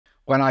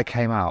When I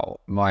came out,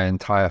 my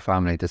entire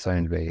family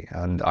disowned me,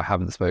 and I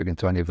haven't spoken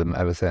to any of them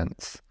ever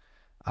since.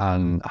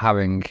 And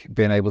having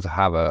been able to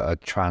have a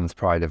Trans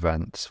Pride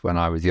event when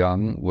I was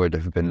young would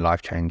have been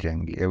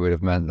life-changing. It would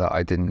have meant that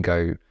I didn't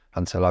go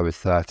until I was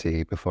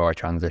 30 before I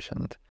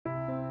transitioned.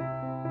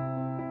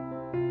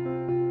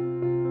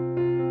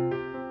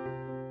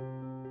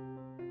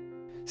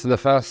 So the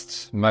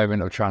first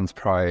moment of Trans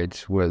Pride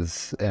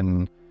was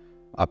in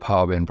a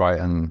pub in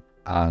Brighton,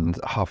 and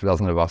half a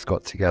dozen of us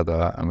got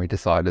together and we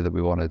decided that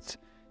we wanted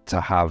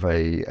to have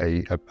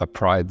a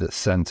pride that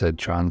centered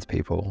trans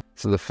people.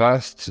 So the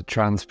first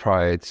Trans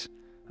Pride,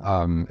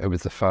 it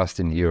was the first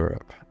in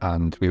Europe,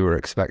 and we were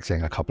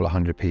expecting a couple of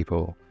hundred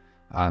people,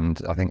 and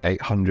I think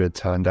 800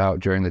 turned out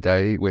during the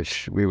day,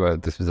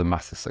 this was a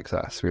massive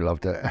success. We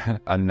loved it.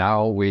 And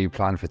now we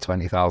plan for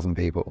 20,000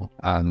 people,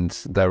 and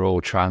they're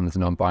all trans,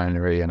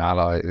 non-binary and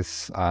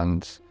allies.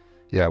 And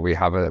yeah,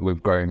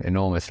 we've grown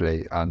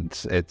enormously,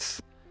 and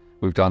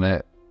we've done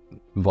it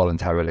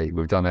voluntarily.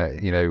 We've done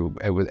it,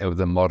 it was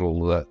a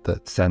model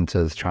that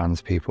centers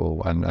trans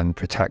people and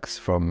protects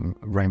from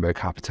rainbow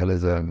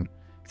capitalism.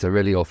 It's a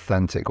really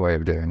authentic way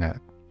of doing it.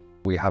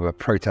 We have a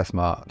protest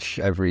march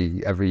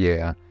every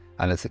year,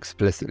 and it's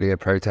explicitly a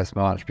protest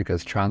march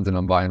because trans and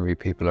non-binary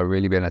people are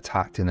really being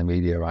attacked in the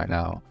media right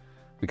now.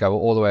 We go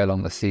all the way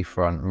along the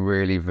seafront,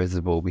 really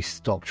visible. We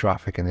stop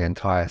traffic in the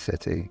entire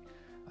city.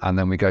 And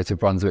then we go to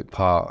Brunswick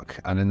Park,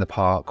 and in the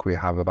park we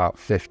have about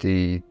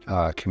 50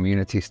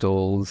 community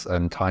stalls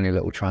and tiny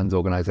little trans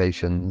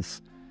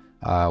organizations.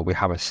 We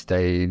have a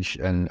stage,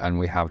 and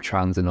we have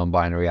trans and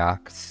non-binary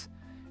acts.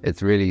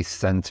 It's really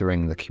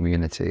centering the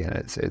community, and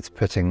it's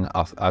putting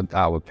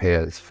our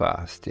peers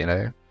first,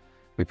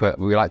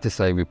 We like to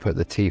say we put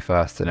the T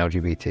first in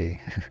LGBT.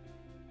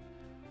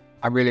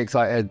 I'm really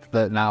excited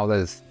that now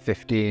there's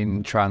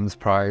 15 trans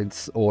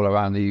prides all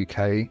around the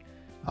UK.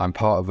 I'm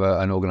part of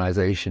an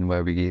organisation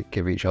where we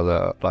give each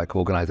other like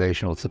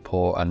organisational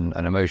support and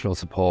emotional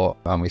support,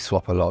 and we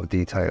swap a lot of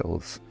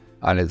details.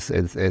 And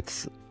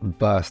it's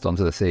burst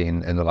onto the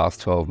scene in the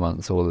last 12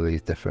 months, all of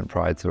these different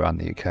prides around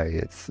the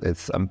UK.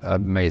 It's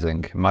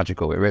amazing,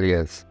 magical, it really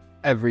is.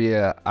 Every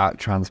year at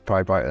Trans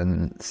Pride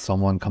Brighton,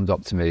 someone comes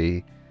up to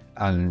me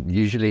and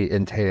usually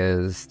in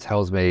tears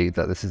tells me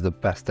that this is the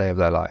best day of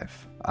their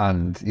life.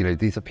 And,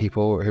 these are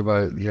people who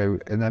are,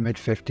 in their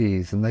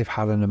mid-50s, and they've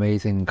had an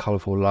amazing,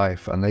 colourful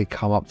life. And they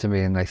come up to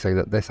me and they say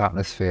that this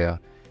atmosphere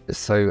is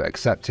so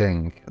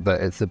accepting that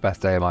it's the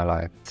best day of my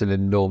life. It's an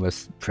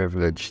enormous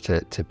privilege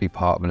to be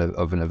part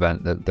of an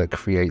event that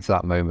creates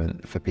that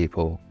moment for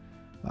people.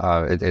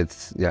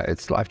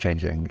 It's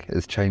life-changing.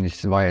 It's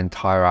changed my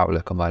entire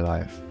outlook on my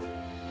life.